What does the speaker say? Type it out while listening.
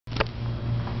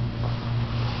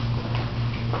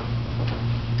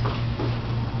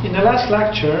In the last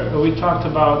lecture, we talked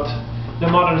about the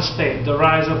modern state, the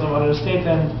rise of the modern state,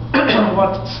 and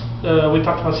we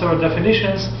talked about several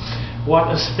definitions, what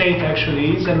a state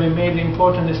actually is, and we made the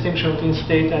important distinction between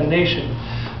state and nation,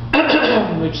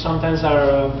 which sometimes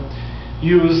are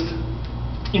used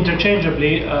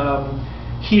interchangeably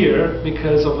here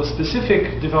because of a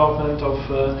specific development of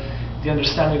the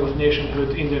understanding of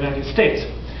nationhood in the United States,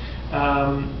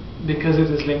 because it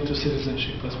is linked to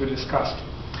citizenship, as we discussed.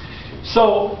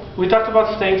 So we talked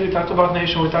about state, we talked about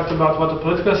nation, we talked about what the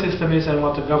political system is and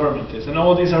what the government is. And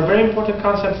all these are very important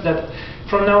concepts that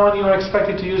from now on you are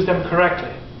expected to use them correctly.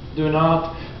 Do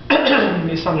not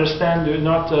misunderstand, do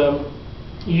not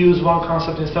use one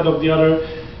concept instead of the other.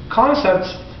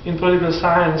 Concepts in political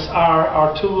science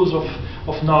are tools of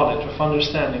knowledge, of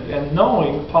understanding. And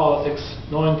knowing politics,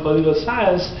 knowing political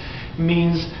science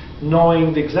means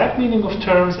knowing the exact meaning of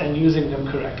terms and using them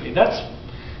correctly. That's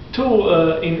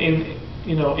in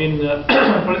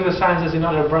political science as in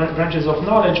other branches of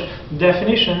knowledge,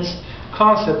 definitions,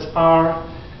 concepts are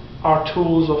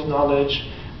tools of knowledge,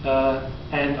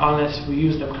 and unless we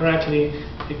use them correctly,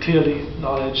 clearly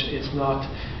knowledge is not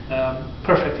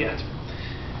perfect yet.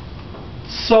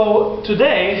 So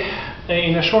today,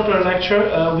 in a shorter lecture,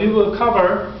 we will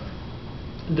cover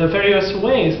the various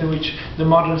ways in which the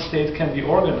modern state can be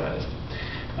organized.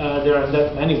 There are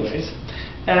that many ways.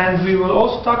 And we will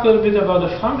also talk a little bit about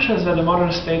the functions that the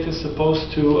modern state is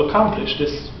supposed to accomplish,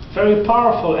 this very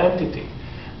powerful entity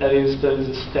that is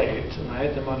the state, right,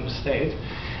 the modern state.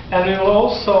 And we will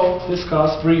also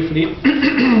discuss briefly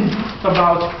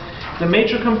about the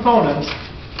major components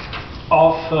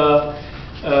of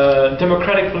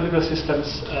democratic political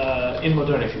systems in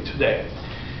modernity today.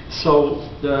 So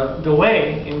the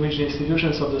way in which the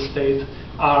institutions of the state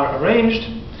are arranged,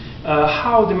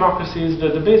 how democracies,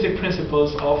 the basic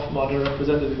principles of modern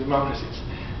representative democracies.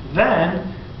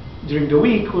 Then, during the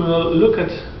week, we will look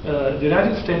at the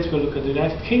United States, we'll look at the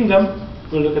United Kingdom,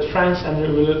 we'll look at France, and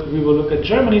we will look at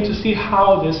Germany to see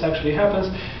how this actually happens,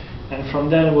 and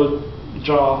from then we'll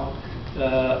draw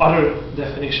other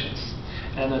definitions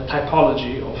and a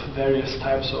typology of various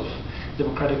types of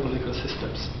democratic political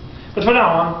systems. But for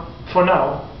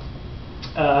now,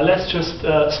 let's just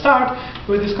start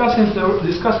with discussing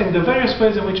the various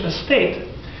ways in which a state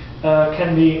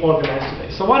can be organized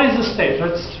today. So what is a state?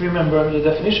 Let's remember the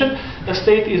definition. A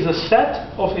state is a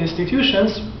set of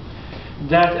institutions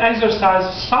that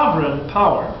exercise sovereign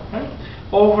power, right,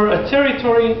 over a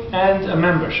territory and a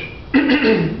membership.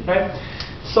 Right?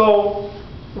 So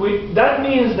that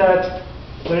means that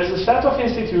there is a set of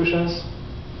institutions,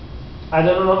 I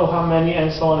don't know how many,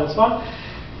 and so on and so on,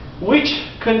 which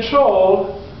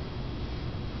control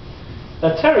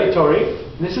a territory.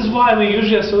 This is why we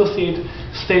usually associate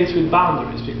states with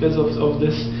boundaries, because of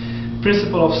this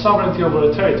principle of sovereignty over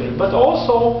a territory, but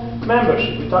also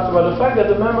membership. We talked about the fact that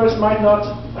the members might not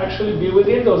actually be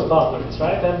within those boundaries,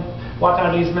 right? And what are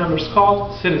these members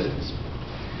called? Citizens.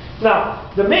 Now,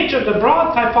 the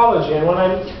broad typology, and when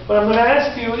I'm going to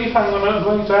ask you, if I'm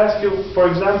going to ask you, for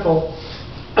example,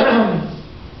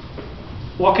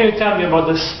 what can you tell me about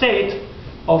the state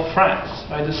of France,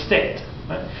 right? The state,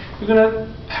 right? You're going to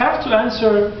have to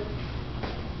answer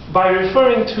by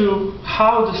referring to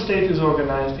how the state is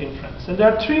organized in France. And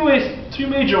there are three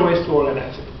major ways to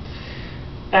organize it.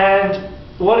 And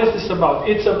what is this about?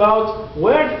 It's about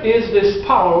where is this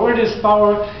power,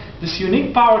 this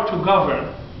unique power to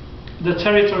govern the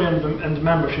territory and the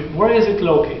membership, where is it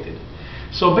located?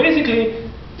 So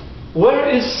basically, where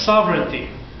is sovereignty,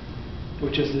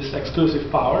 which is this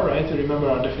exclusive power, right? You remember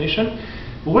our definition.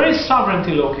 Where is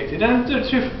sovereignty located? And there are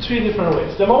three different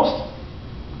ways.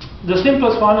 The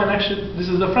simplest one, and actually this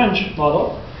is the French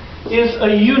model, is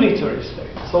a unitary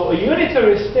state. So a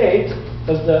unitary state,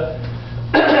 as the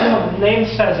name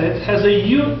says it, has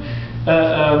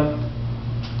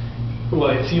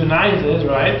it's united,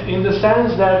 right, in the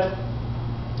sense that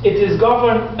it is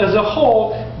governed as a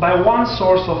whole by one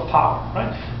source of power,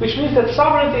 right? Which means that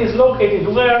sovereignty is located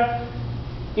where?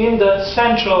 In the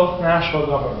central national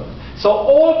government. So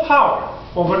all power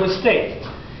over the state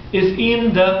is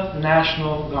in the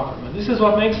national government. This is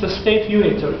what makes the state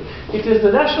unitary. It is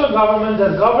the national government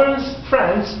that governs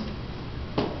France.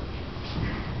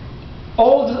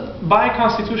 By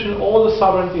constitution, all the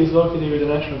sovereignty is located with the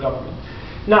national government.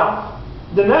 Now,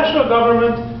 the national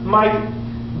government might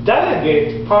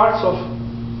delegate parts of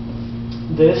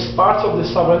this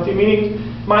sovereignty, meaning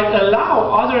might allow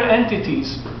other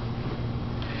entities,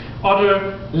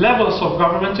 other levels of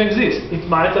government to exist. It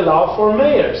might allow for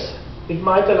mayors. It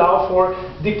might allow for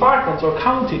departments or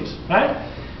counties, right,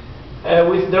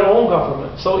 with their own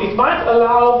government. So it might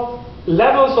allow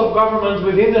levels of government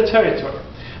within the territory.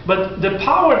 But the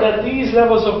power that these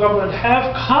levels of government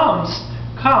have comes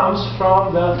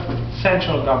from the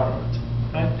central government.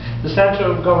 Right? The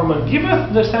central government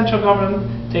giveth, the central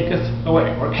government taketh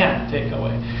away, or can take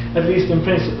away, at least in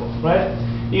principle. Right?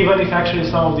 Even if actually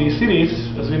some of these cities,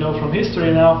 as we know from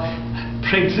history now,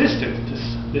 pre-existed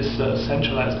this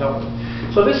centralized government.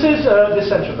 So this is the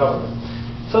central government.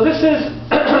 So this is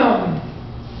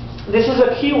this is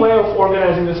a key way of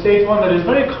organizing the state, one that is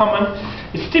very common.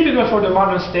 It's typical for the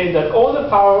modern state that all the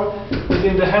power is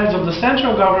in the hands of the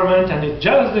central government, and it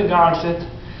jealously guards it,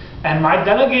 and might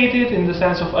delegate it in the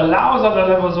sense of allows other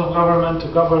levels of government to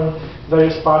govern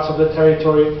various parts of the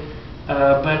territory,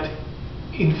 but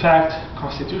in fact,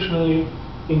 constitutionally,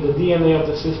 in the DNA of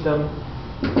the system,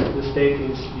 the state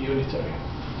is unitary.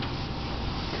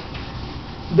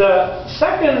 The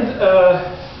second,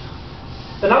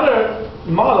 another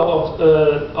model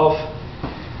of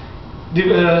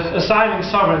assigning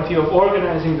sovereignty, of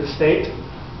organizing the state,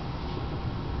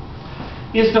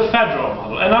 is the federal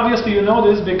model. And obviously you know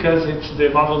this because it's the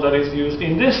model that is used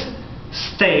in this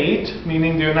state,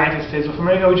 meaning the United States of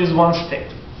America, which is one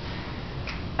state.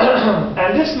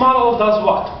 And this model does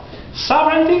what?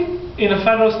 Sovereignty in a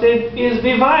federal state is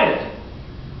divided.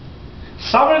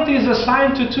 Sovereignty is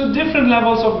assigned to two different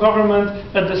levels of government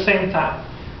at the same time,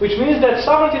 which means that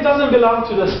sovereignty doesn't belong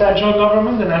to the central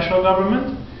government, the national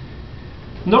government,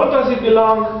 nor does it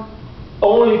belong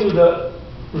only to the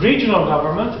regional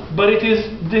government, but it is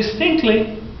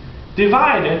distinctly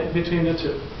divided between the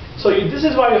two. So this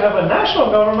is why you have a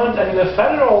national government, and in a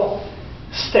federal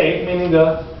state, meaning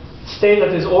the state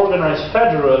that is organized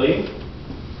federally.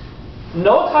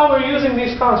 Note how we're using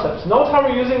these concepts. Note how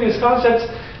we're using these concepts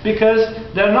because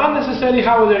they're not necessarily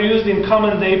how they're used in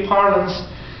common day parlance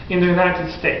in the United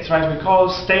States, right? We call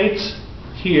states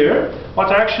here what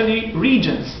are actually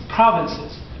regions,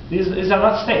 provinces. These are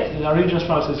not states, these are regions,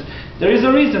 provinces. There is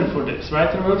a reason for this, right?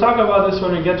 And we'll talk about this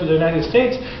when we get to the United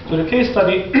States, to the case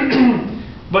study.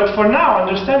 But for now,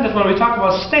 understand that when we talk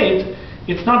about state,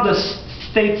 it's not the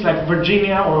states like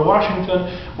Virginia or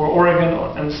Washington or Oregon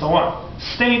and so on.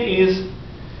 State is,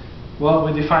 well,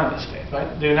 we define the state,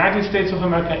 right? The United States of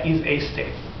America is a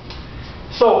state.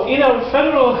 So in a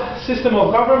federal system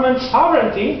of government,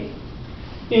 sovereignty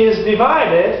is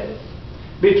divided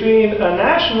between a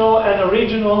national and a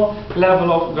regional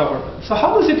level of government. So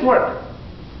how does it work?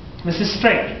 This is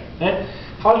strange. Eh?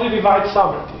 How do you divide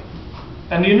sovereignty?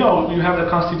 And you know, you have the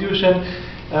Constitution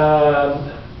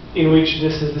in which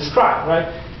this is described,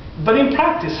 right? But in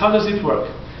practice, how does it work?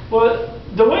 Well,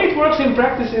 the way it works in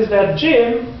practice is that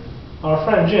Jim, our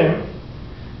friend Jim,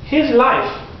 his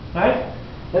life, right?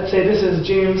 Let's say this is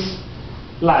Jim's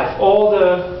life, all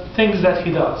the things that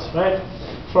he does, right?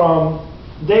 From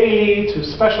daily to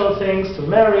special things to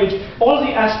marriage, all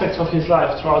the aspects of his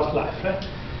life throughout life, right?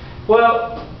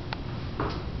 Well,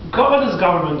 what does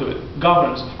government do? It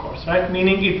governs, of course, right?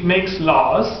 Meaning it makes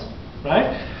laws,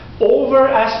 right? Over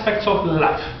aspects of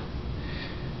life.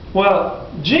 Well,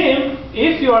 Jim,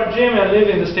 if you are Jim and live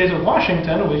in the state of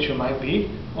Washington, which you might be,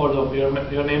 although your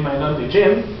name might not be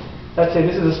Jim, let's say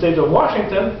this is the state of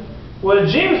Washington, well,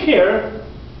 Jim here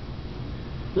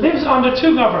lives under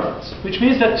two governments, which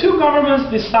means that two governments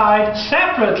decide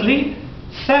separately,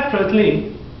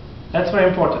 that's very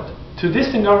important, two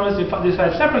distinct governments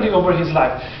decide separately over his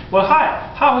life. Well,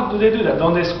 how do they do that?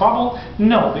 Don't they squabble?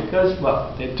 No, because,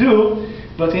 well, they do,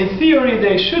 but in theory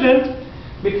they shouldn't,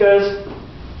 because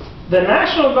the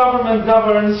national government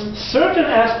governs certain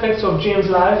aspects of Jim's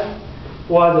life,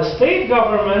 while the state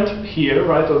government here,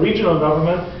 right, or regional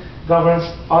government, governs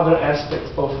other aspects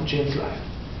of Jim's life.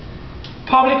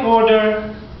 Public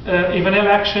order, even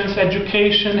elections,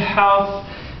 education, health,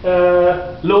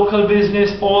 local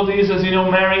business, all these, as you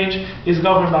know, marriage, is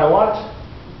governed by what?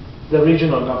 The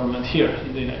regional government here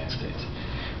in the United States.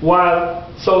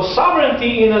 So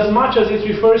sovereignty, in as much as it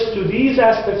refers to these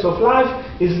aspects of life,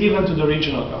 is given to the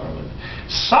regional government.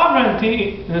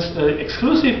 Sovereignty,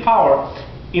 exclusive power,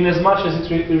 in as much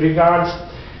as it regards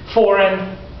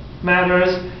foreign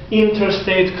matters,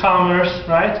 interstate commerce,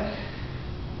 right?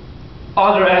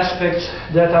 Other aspects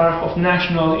that are of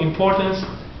national importance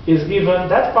is given,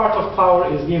 that part of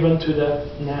power is given to the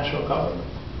national government.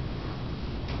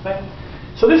 Okay?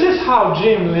 So this is how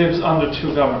Jim lives under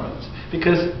two governments,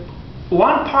 because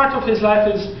one part of his life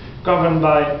is governed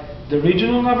by the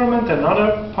regional government,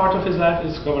 another part of his life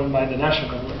is governed by the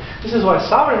national government. This is why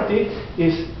sovereignty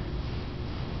is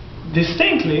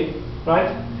distinctly,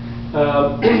 right,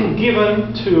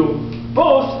 given to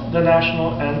both the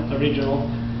national and the regional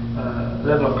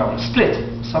level of government. Split.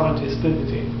 Sovereignty is split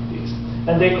between these.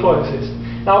 And they coexist.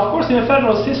 Now, of course, in a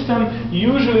federal system,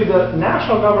 usually the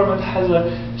national government has a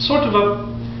sort of a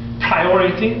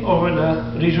priority over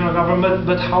the regional government,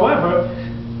 but however,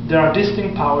 there are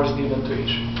distinct powers given to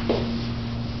each.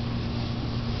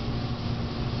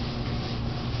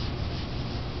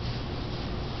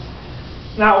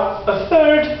 Now, a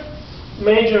third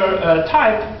major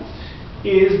type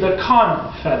is the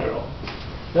confederal.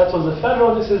 That was the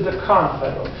federal, this is the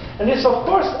confederal. And this, of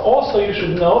course, also you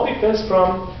should know, because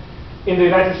in the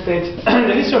United States,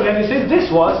 the history of the United States,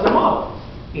 this was the model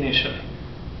initially.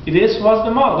 This was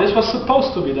the model. This was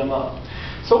supposed to be the model.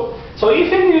 So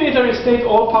if in the unitary state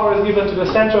all power is given to the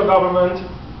central government,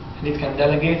 and it can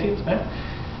delegate it, right?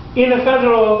 In a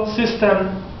federal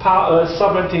system,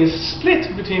 sovereignty is split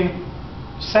between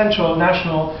central,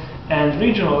 national, and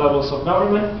regional levels of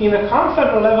government. In a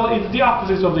confederal level, it's the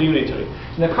opposite of the unitary.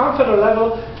 In a confederal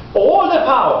level, all the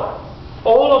power,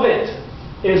 all of it,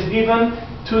 is given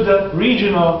to the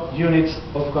regional units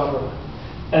of government.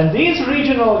 And these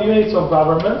regional units of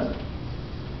government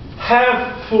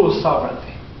have full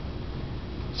sovereignty.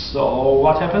 So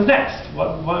what happens next?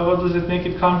 What does it make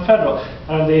it confederal?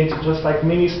 Are they just like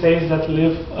mini states that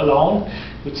live alone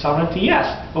with sovereignty? Yes.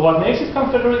 But what makes it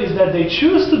confederal is that they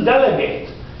choose to delegate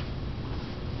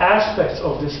aspects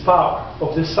of this power,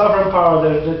 of this sovereign power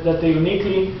that they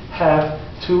uniquely have,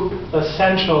 to a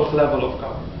central level of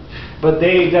government. But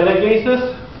they delegate it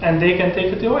and they can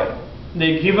take it away.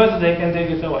 They give us, they can take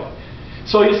it away.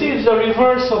 So you see, it's the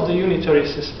reverse of the unitary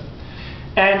system.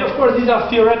 And of course, these are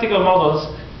theoretical models.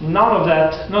 None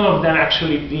of them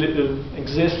actually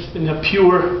exist in a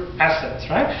pure essence,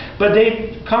 right? But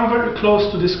they come very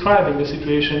close to describing the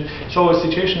situation. So a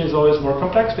situation is always more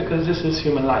complex because this is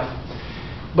human life.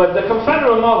 But the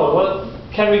confederal model, well,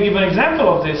 can we give an example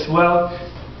of this? Well,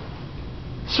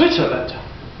 Switzerland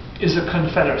is a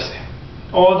confederacy.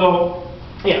 Although,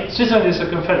 yeah, Switzerland is a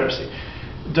confederacy.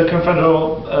 The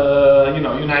confederal,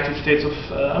 United States of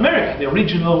America, the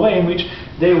original way in which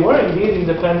they were indeed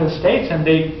independent states, and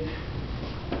they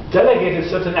delegated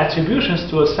certain attributions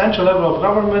to a central level of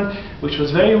government, which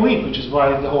was very weak, which is why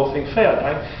the whole thing failed,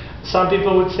 right? Some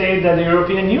people would say that the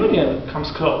European Union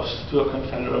comes close to a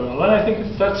confederal model, and I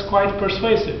think that's quite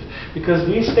persuasive, because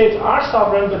these states are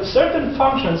sovereign, but certain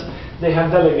functions they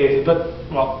have delegated. But,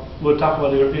 well, we'll talk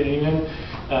about the European Union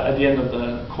at the end of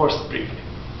the course briefly.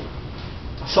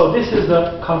 So this is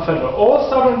the confederal. All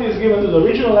sovereignty is given to the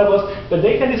regional levels, but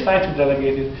they can decide to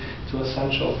delegate it to a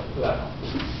central level.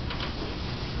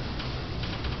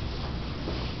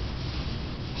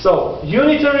 So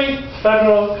unitary,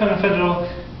 federal, confederal,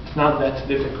 not that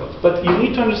difficult. But you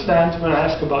need to understand, when I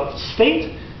ask about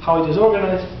state, how it is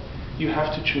organized, you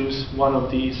have to choose one of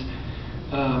these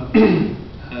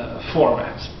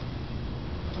formats.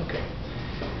 Okay.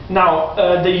 Now,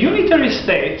 the unitary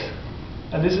state,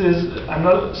 and this is,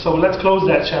 so let's close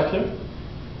that chapter.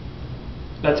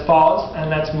 Let's pause and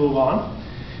let's move on,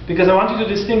 because I want you to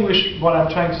distinguish what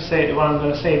I'm trying to say, what I'm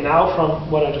going to say now, from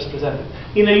what I just presented.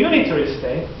 In a unitary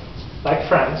state, like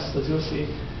France, as you'll see,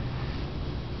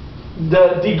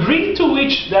 the degree to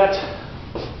which that,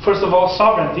 first of all,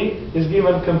 sovereignty is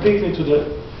given completely to the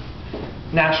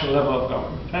national level of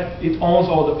government, right? It owns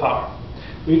all the power,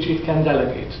 which it can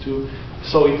delegate to.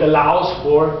 So it allows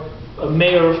for a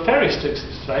mayor of Paris to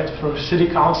exist, right? For a city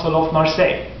council of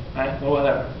Marseille, right? Or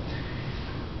whatever.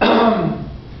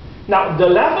 Now, the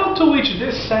level to which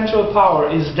this central power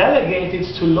is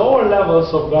delegated to lower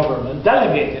levels of government,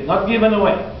 delegated, not given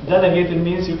away. Delegated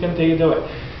means you can take it away,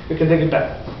 you can take it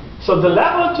back. So the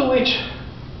level to which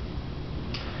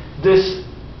this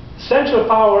central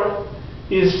power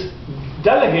is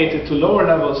delegated to lower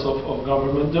levels of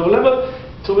government, the level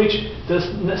to which the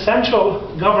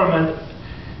central government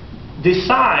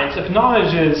decides,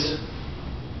 acknowledges,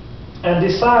 and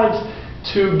decides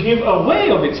to give away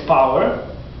of its power,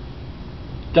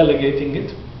 delegating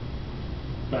it,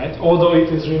 right? Although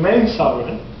it is remains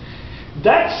sovereign.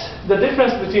 That's the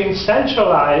difference between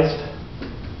centralized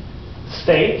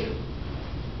state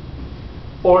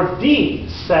or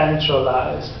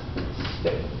decentralized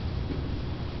state.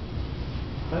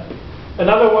 Right?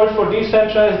 Another word for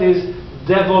decentralized is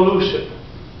devolution.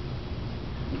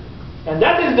 And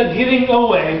that is the giving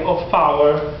away of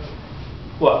power,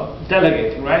 well,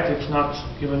 delegating, right? It's not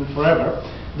given forever.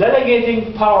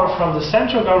 Delegating power from the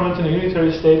central government in a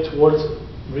unitary state towards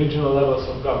regional levels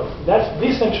of government. That's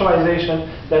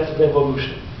decentralization, that's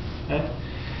devolution. Right?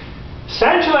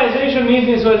 Centralization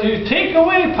means when you take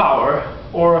away power,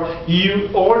 or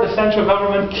the central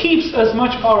government keeps as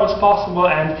much power as possible,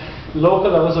 and local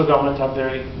levels of government are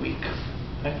very weak.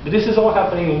 Right? But this is all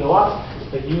happening in what?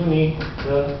 a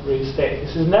unitary state.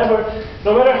 This is never,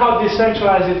 no matter how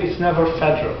decentralized it, it's never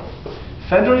federal.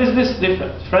 Federal is this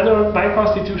different. Federal, by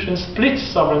constitution, splits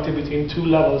sovereignty between two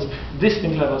levels,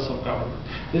 distinct levels of government.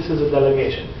 This is a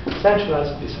delegation.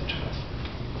 Centralized, decentralized,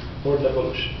 or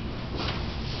devolution.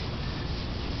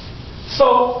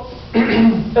 So,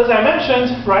 as I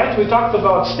mentioned, right, we talked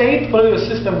about state, political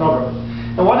system, government.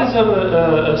 And what is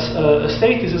a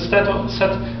state? Is a set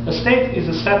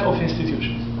of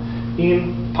institutions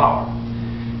in power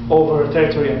over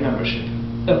territory and membership.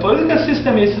 A political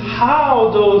system is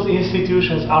how those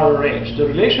institutions are arranged, the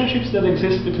relationships that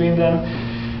exist between them,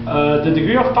 the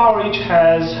degree of power each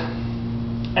has,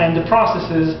 and the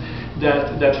processes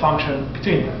that function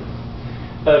between them.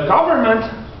 Government,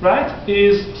 right,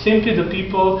 is simply the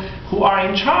people who are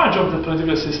in charge of the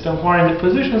political system, who are in the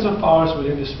positions of powers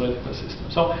within this political system.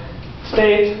 So,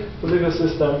 state, political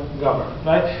system, government,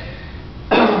 right?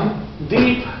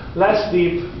 Deep, less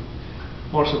deep,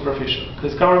 more superficial.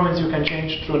 Because governments you can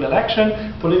change through an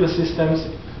election, political systems,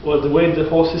 or the way the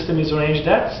whole system is arranged,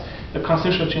 that's a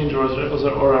constitutional change or a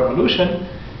revolution.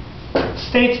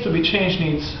 States to be changed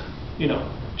needs,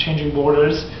 changing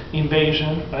borders,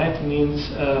 invasion, right? Means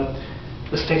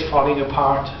the state falling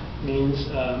apart, means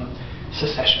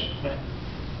secession. Right?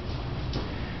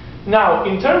 Now,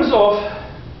 in terms of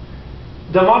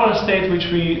the modern state, which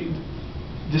we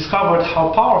discovered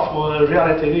how powerful in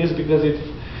reality it is because it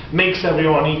makes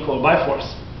everyone equal by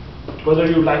force, whether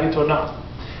you like it or not.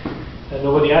 And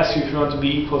nobody asks you if you want to be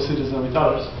equal citizen with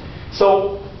others.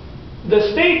 So, the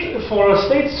state, for a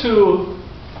state to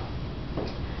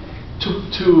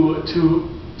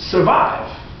survive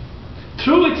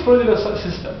through its political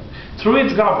system, through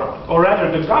its government, or rather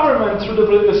the government through the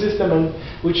political system, and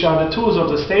which are the tools of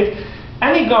the state,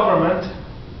 any government,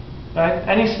 right,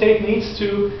 any state needs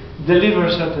to deliver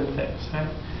certain things. Right?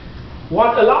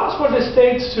 What allows for the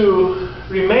state to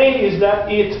remain is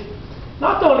that it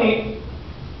not only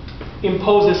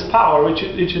imposes power, which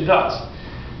it does,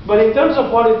 but in terms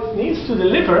of what it needs to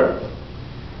deliver,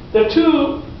 there are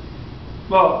two,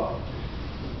 well,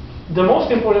 the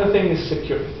most important thing is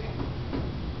security.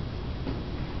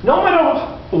 No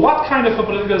matter what kind of a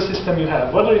political system you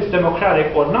have, whether it's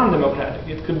democratic or non-democratic,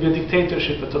 it could be a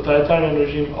dictatorship, a totalitarian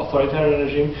regime, authoritarian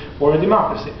regime, or a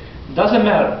democracy. Doesn't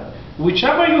matter.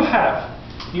 Whichever you have,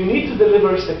 you need to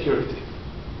deliver security.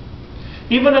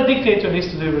 Even a dictator needs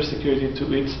to deliver security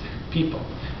to its people.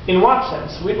 In what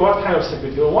sense? What kind of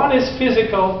security? Well, one is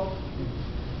physical,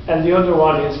 and the other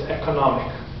one is economic.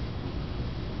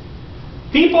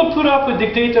 People put up with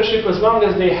dictatorship as long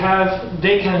as they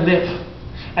can live.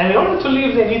 And in order to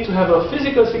live, they need to have a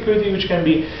physical security, which can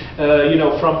be,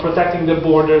 from protecting the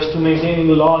borders to maintaining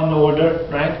law and order,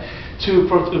 right, to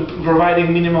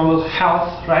providing minimal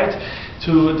health, right,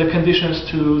 to the conditions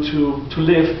to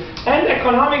live, and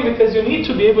economic, because you need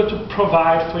to be able to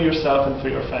provide for yourself and for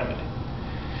your family.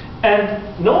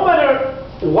 And no matter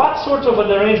what sort of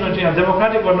an arrangement you have,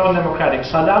 democratic or non-democratic,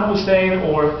 Saddam Hussein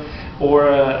or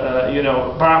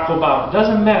Barack Obama,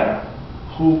 doesn't matter.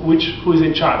 Who is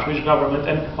in charge, which government,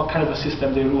 and what kind of a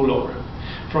system they rule over.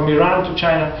 From Iran to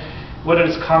China, whether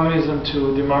it's communism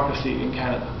to democracy in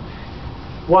Canada.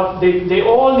 What they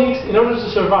all need, in order to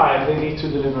survive, they need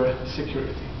to deliver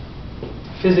security,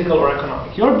 physical or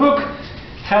economic. Your book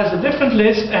has a different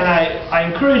list, and I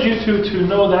encourage you to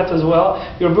know that as well.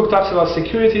 Your book talks about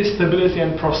security, stability,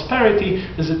 and prosperity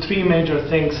as the three major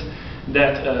things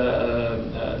that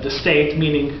the state,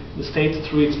 meaning the state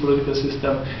through its political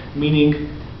system, meaning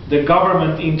the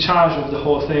government in charge of the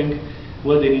whole thing,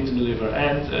 what they need to deliver.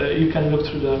 And you can look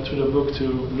through the book to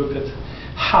look at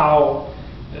how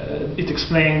it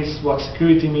explains what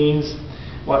security means,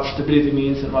 what stability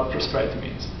means, and what prosperity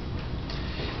means.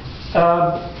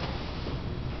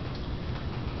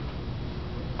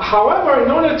 However,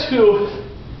 in order to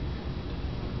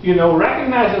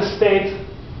recognize a state,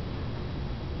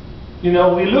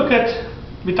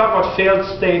 we talk about failed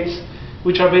states,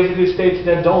 which are basically states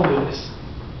that don't do this,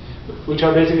 which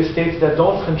are basically states that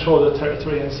don't control the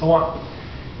territory and so on.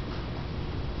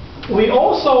 We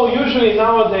also usually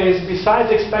nowadays, besides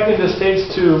expecting the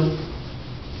states to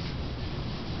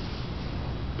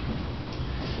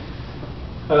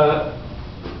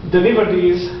deliver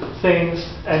these things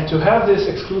and to have this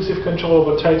exclusive control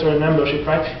over territory and membership,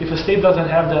 right? If a state doesn't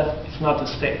have that, it's not a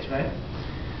state, right?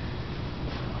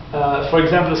 For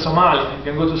example, Somalia. You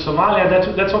can go to Somalia,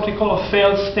 that's what we call a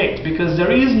failed state, because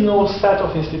there is no set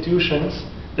of institutions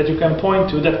that you can point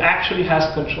to that actually has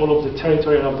control of the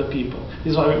territory and of the people.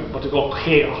 This is what we call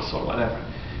chaos or whatever.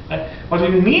 Right? What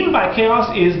we mean by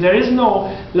chaos is there is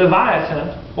no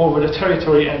Leviathan over the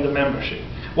territory and the membership.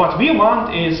 What we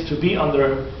want is to be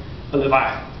under a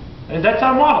Leviathan. And that's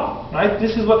our model, right?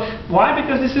 This is what. Why?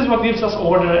 Because this is what gives us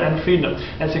order and freedom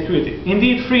and security.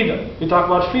 Indeed, freedom. We talk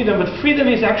about freedom, but freedom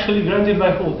is actually granted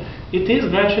by whom? It is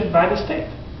granted by the state.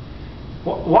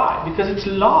 Why? Because it's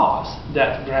laws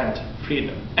that grant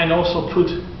freedom and also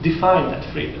define that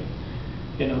freedom.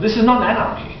 This is not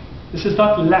anarchy. This is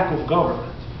not lack of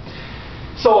government.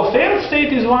 So a failed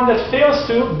state is one that fails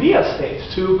to be a state,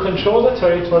 to control the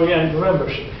territory and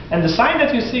membership. And the sign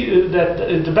that you see,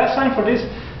 the best sign for this,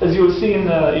 as you will see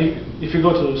if you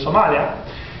go to Somalia,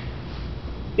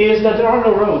 is that there are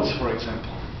no roads, for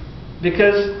example,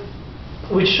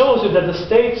 which shows you that the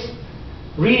state's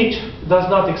reach does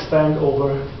not expand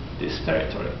over this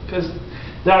territory, because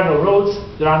there are no roads,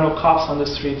 there are no cops on the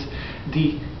streets.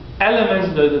 The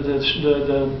elements,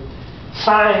 the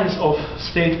signs of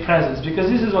state presence, because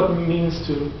this is what it means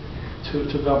to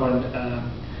govern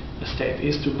a state,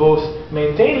 is to both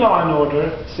maintain law and order,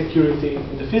 security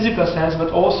in the physical sense, but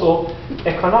also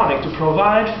economic, to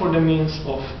provide for the means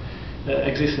of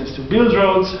existence, to build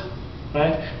roads,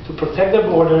 right, to protect the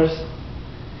borders,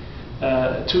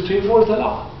 to enforce the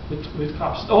law with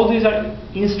cops. All these are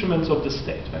instruments of the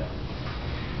state, right?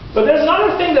 But there's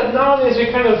another thing that nowadays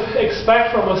we kind of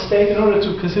expect from a state in order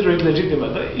to consider it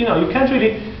legitimate. But, you can't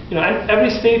really, and every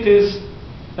state is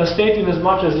a state in as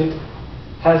much as it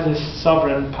has this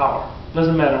sovereign power.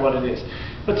 Doesn't matter what it is.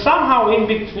 But somehow,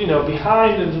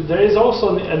 behind there is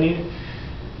also an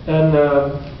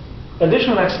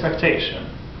additional expectation,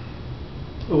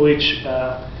 which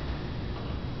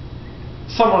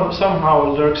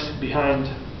somehow lurks behind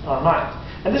our mind.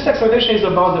 And this expectation is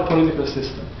about the political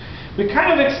system. We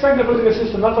kind of expect the political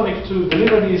system not only to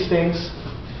deliver these things,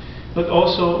 but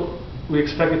also we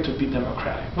expect it to be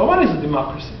democratic. But what is a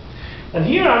democracy? And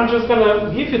here I'm just going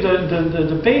to give you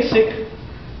the basic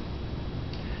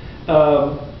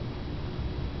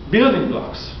building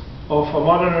blocks of a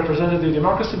modern representative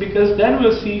democracy, because then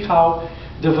we'll see how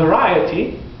the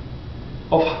variety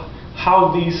of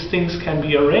how these things can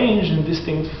be arranged in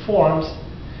distinct forms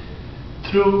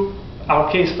through our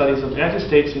case studies of the United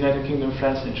States, United Kingdom,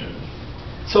 France, and Germany.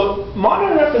 So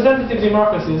modern representative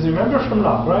democracies, remember from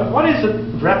Locke, right? What is a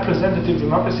representative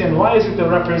democracy and why is it a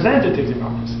representative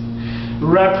democracy?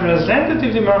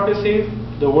 Representative democracy,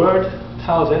 the word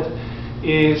tells it,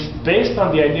 is based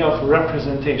on the idea of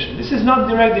representation. This is not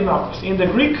direct democracy. In the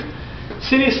Greek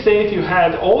city-state, you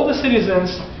had all the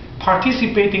citizens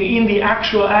participating in the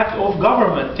actual act of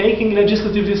government, taking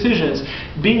legislative decisions,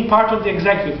 being part of the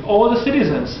executive. All the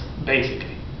citizens,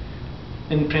 basically,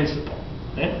 in principle.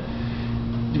 Right?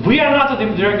 We are not a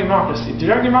direct democracy.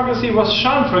 Direct democracy was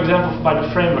shunned, for example, by the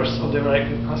framers of the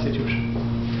American Constitution.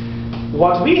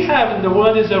 What we have in the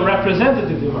world is a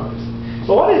representative democracy.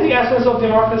 But what is the essence of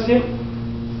democracy?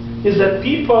 Is that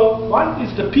people,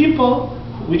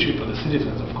 which people? The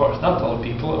citizens, of course, not all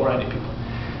people or any people.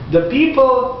 The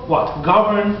people,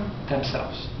 govern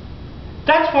themselves.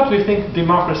 That's what we think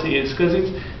democracy is, because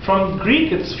it's from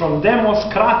Greek, it's from demos,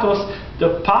 kratos,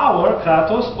 the power,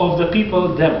 kratos, of the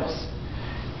people, demos.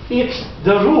 It's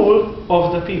the rule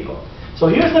of the people. So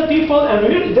here's the people,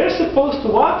 and they're supposed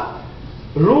to what?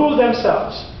 Rule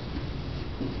themselves.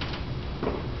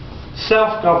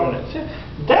 Self-governance.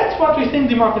 That's what we think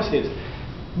democracy is.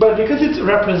 But because it's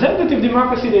representative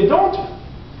democracy,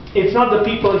 it's not the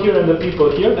people here and the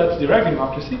people here, that's direct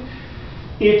democracy.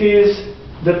 It is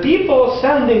the people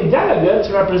sending delegates,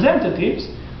 representatives,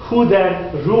 who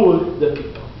then rule the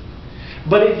people.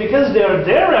 But because they are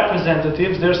their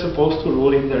representatives, they're supposed to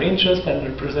rule in their interest and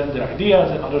represent their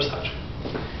ideas and other such.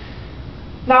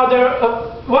 Now,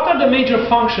 what are the major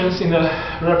functions in a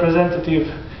representative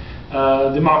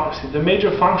democracy? The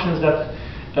major functions that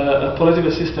a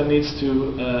political system needs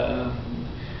to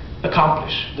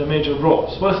accomplish, the major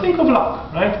roles. Well, think of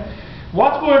Locke, right?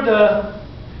 What were the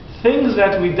things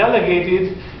that we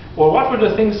delegated, or what were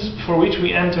the things for which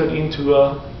we entered into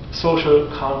a social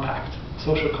compact,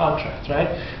 social contract, right?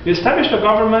 We established a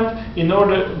government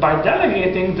by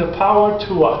delegating the power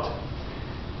to what?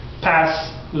 Pass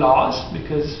laws,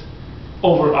 because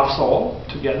over us all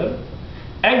together,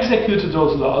 execute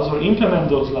those laws or implement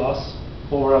those laws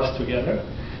over us together,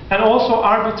 and also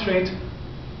arbitrate,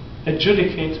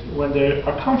 adjudicate when there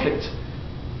are conflicts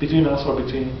between us or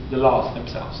between the laws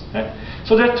themselves. Right?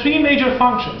 So there are three major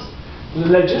functions. The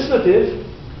legislative,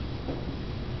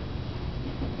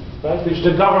 right, which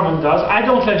the government does. I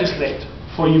don't legislate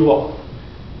for you all.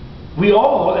 We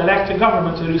all elect a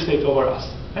government to legislate over us.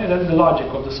 Right? That's the logic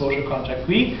of the social contract.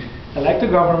 We elect a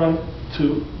government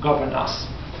to govern us.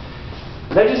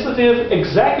 Legislative,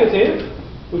 executive,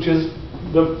 which is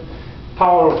the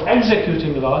power of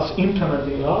executing laws,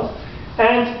 implementing laws,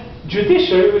 and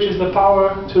judiciary, which is the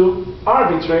power to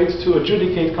arbitrate, to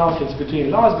adjudicate conflicts between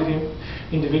laws, between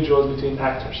individuals, between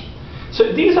actors.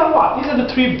 So these are what? These are the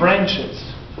three branches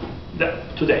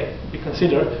that today we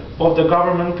consider of the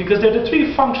government, because they're the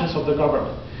three functions of the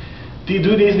government.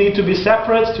 Do these need to be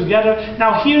separate, together?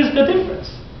 Now here's the difference.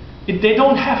 They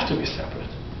don't have to be separate,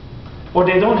 or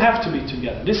they don't have to be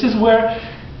together. This is where,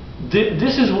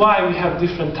 this is why we have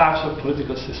different types of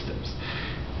political systems.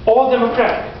 All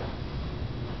democratic.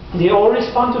 They all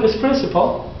respond to this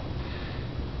principle,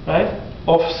 right,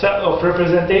 of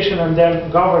representation and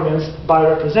then governance by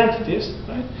representatives,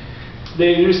 right?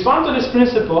 They respond to this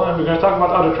principle, and we're going to talk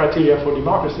about other criteria for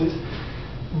democracies,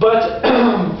 but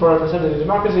for representative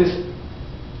democracies.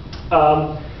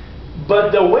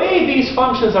 But the way these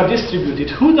functions are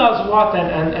distributed, who does what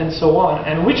and so on,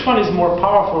 and which one is more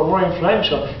powerful or more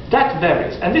influential, that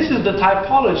varies. And this is the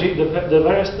typology, the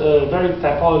varied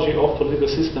typology of political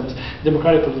systems,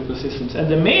 democratic political systems. And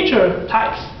the major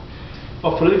types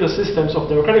of political systems, of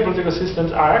democratic political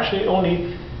systems, are actually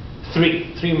only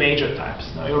three major types.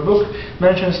 Now your book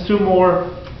mentions two more,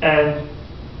 and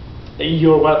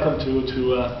you're welcome to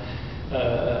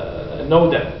know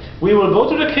them. We will go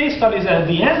to the case studies, and at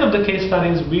the end of the case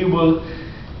studies we will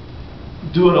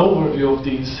do an overview of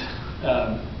these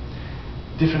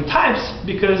different types,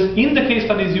 because in the case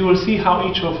studies you will see how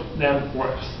each of them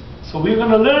works. So we're going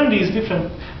to learn these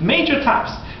different major types.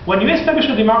 When you establish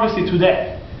a democracy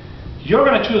today, you're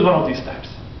going to choose one of these types.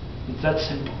 It's that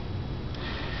simple.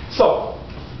 So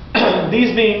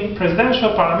these being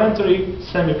presidential, parliamentary,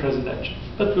 semi-presidential,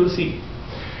 but we'll see.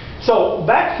 So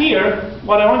back here,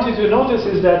 what I want you to notice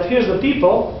is that here's the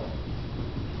people,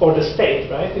 or the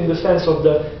state, right, in the sense of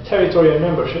the territory and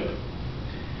membership.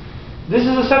 This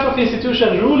is a set of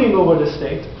institutions ruling over the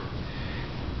state.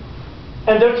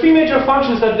 And there are three major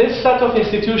functions that this set of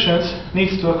institutions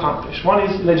needs to accomplish. One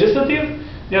is legislative,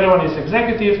 the other one is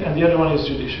executive, and the other one is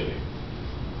judiciary.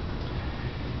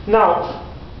 Now,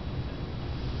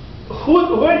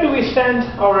 where do we send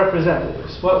our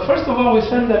representatives? Well, first of all, we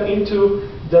send them into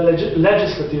the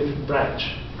legislative branch,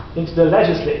 into the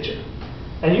legislature.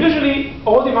 And usually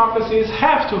all democracies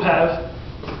have to have,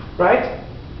 right,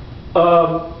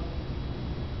 a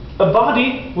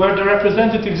body where the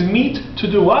representatives meet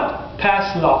to do what?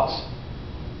 Pass laws.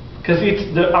 Because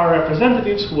it's our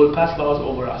representatives who will pass laws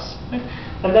over us. Right?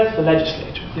 And that's the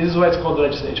legislature. This is why it's called the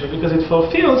legislature, because it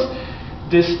fulfills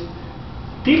this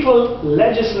people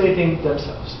legislating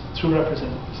themselves through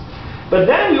representatives. But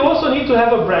then you also need to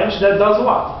have a branch that does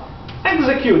what?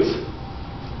 Executes,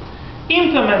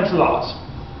 implements laws,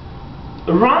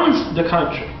 runs the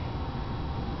country,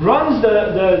 runs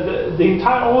the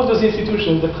entire, all those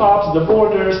institutions, the cops, the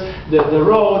borders, the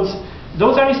roads.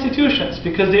 Those are institutions,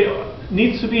 because there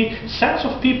needs to be sets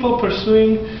of people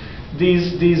pursuing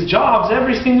these jobs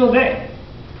every single day.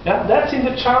 Yeah? That's in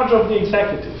the charge of the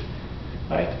executive,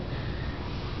 right?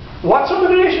 What sort of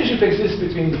relationship exists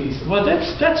between these? Well,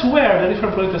 that's where the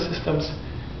different political systems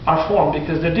are formed,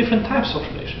 because there are different types of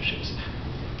relationships.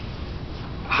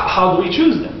 How do we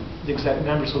choose them? The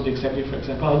members of the executive, for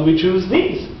example. How do we choose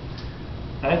these?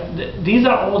 Right? These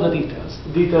are all the details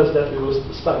that we will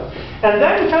study. And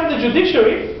then we have the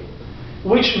judiciary,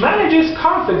 which manages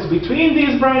conflicts between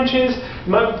these branches,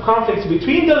 conflicts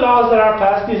between the laws that are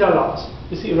passed. These are laws.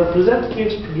 You see,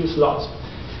 representatives produce laws,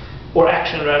 or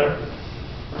action rather.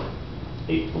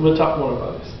 We'll talk more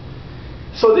about this.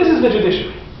 So this is the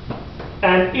judiciary,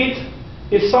 and it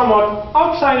is somewhat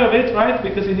outside of it, right?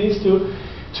 Because it needs to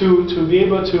be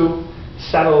able to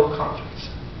settle conflicts.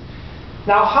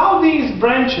 Now, how these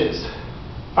branches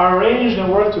are arranged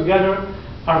and work together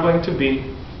are going to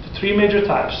be the three major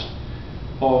types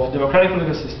of democratic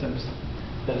political systems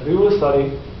that we will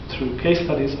study through case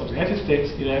studies of the United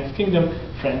States, United Kingdom,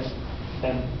 France,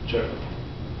 and Germany.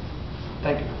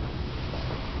 Thank you.